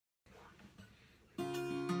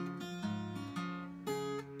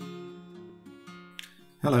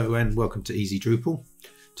Hello and welcome to Easy Drupal.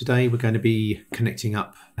 Today we're going to be connecting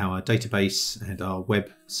up our database and our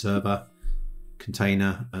web server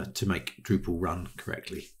container to make Drupal run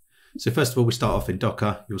correctly. So first of all, we start off in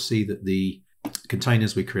Docker. You'll see that the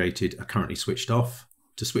containers we created are currently switched off.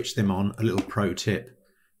 To switch them on, a little pro tip,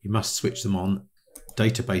 you must switch them on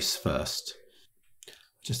database first.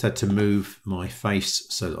 Just had to move my face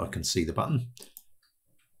so that I can see the button.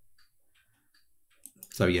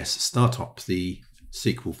 So yes, start up the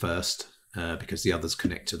SQL first because the others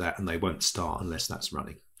connect to that and they won't start unless that's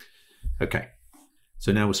running. Okay,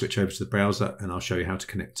 so now we'll switch over to the browser and I'll show you how to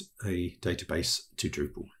connect a database to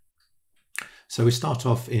Drupal. So we start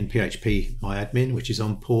off in PHP myadmin, which is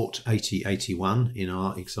on port 8081 in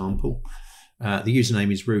our example. The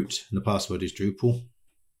username is root and the password is Drupal,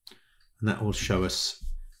 and that will show us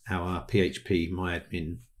our PHP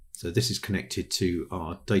myadmin. So this is connected to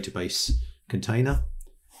our database container.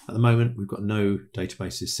 At the moment, we've got no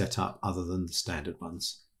databases set up other than the standard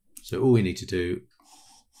ones. So all we need to do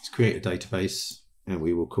is create a database and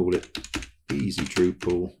we will call it Easy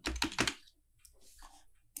Drupal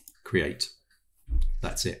create.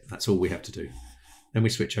 That's it. That's all we have to do. Then we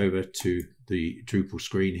switch over to the Drupal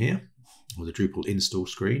screen here, or the Drupal install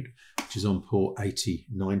screen, which is on port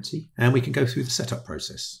 8090. And we can go through the setup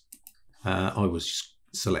process. I will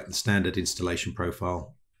select the standard installation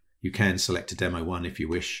profile. You can select a demo one if you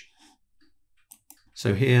wish.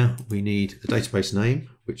 So here we need the database name,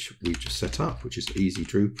 which we've just set up, which is Easy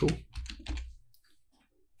Drupal.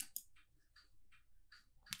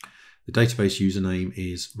 The database username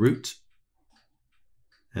is root,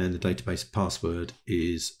 and the database password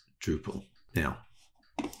is Drupal. Now,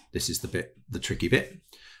 this is the tricky bit.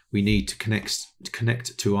 We need to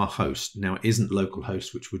connect to our host. Now, it isn't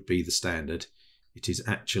localhost, which would be the standard. It is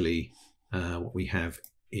actually what we have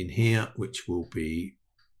in here, which will be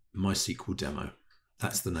MySQL demo.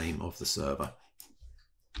 That's the name of the server.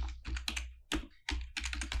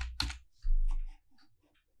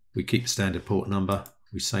 We keep the standard port number.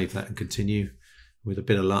 We save that and continue. With a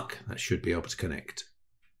bit of luck, that should be able to connect.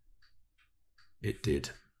 It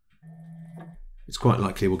did. It's quite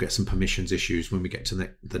likely we'll get some permissions issues when we get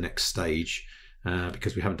to the next stage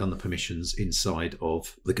because we haven't done the permissions inside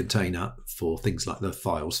of the container for things like the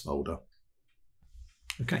files folder.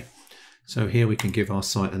 Okay, so here we can give our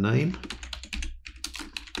site a name.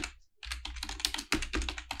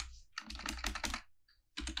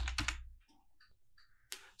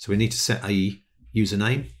 So we need to set a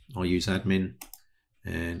username. I'll use admin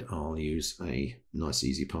and I'll use a nice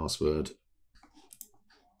easy password.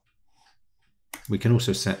 We can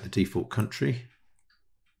also set the default country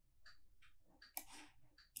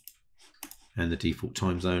and the default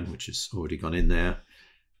time zone, which has already gone in there,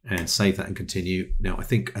 and save that and continue. Now, I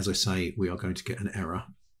think, as I say, we are going to get an error.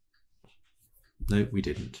 No, we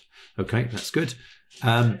didn't. Okay, that's good.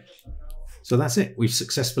 So that's it. We've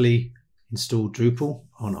successfully installed Drupal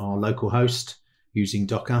on our local host using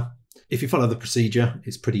Docker. If you follow the procedure,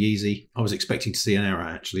 it's pretty easy. I was expecting to see an error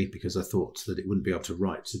actually, because I thought that it wouldn't be able to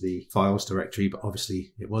write to the files directory, but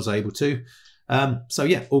obviously it was able to. So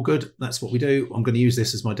yeah, all good. That's what we do. I'm going to use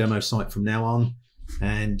this as my demo site from now on,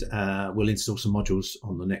 and we'll install some modules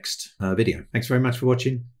on the next video. Thanks very much for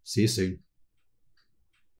watching. See you soon.